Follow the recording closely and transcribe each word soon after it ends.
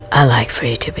I like for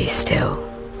you to be still.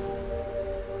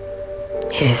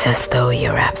 It is as though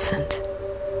you're absent,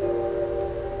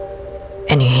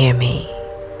 and you hear me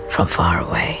from far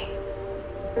away,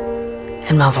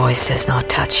 and my voice does not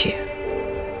touch you.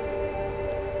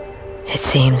 It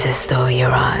seems as though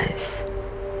your eyes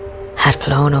had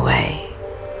flown away,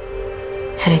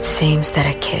 and it seems that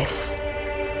a kiss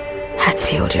had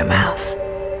sealed your mouth.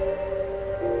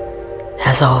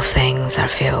 As all things are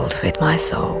filled with my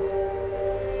soul,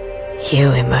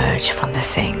 you emerge from the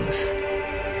things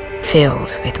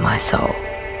filled with my soul.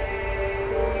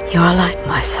 You are like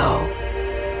my soul,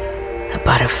 a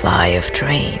butterfly of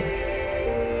dream,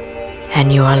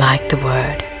 and you are like the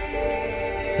word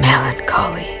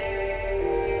melancholy.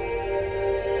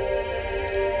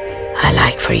 I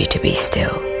like for you to be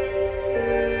still,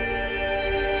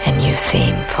 and you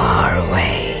seem far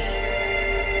away.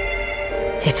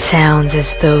 It sounds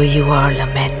as though you are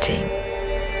lamenting,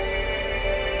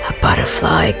 a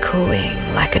butterfly cooing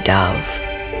like a dove,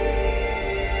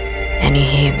 and you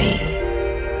hear me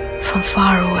from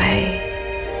far away,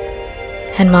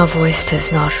 and my voice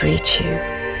does not reach you.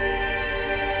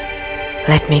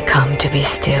 Let me come to be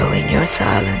still in your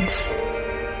silence,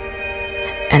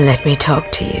 and let me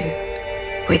talk to you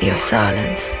with your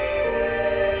silence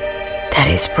that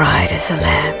is bright as a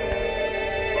lamp,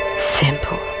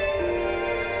 simple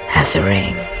as a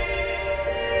ring.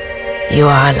 You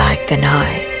are like the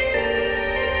night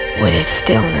with its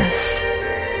stillness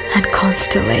and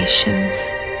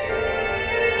constellations.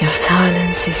 Your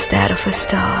silence is that of a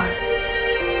star,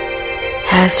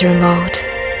 as remote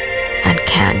and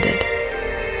candid.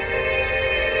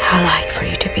 I like for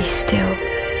you to be still.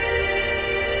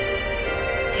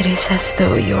 It is as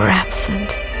though you are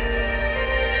absent,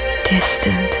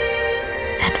 distant,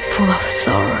 and full of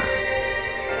sorrow.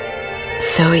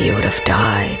 So you would have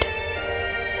died.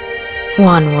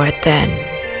 One word then,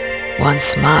 one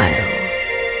smile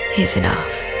is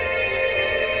enough.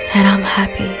 And I'm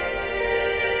happy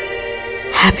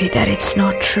that it's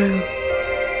not true.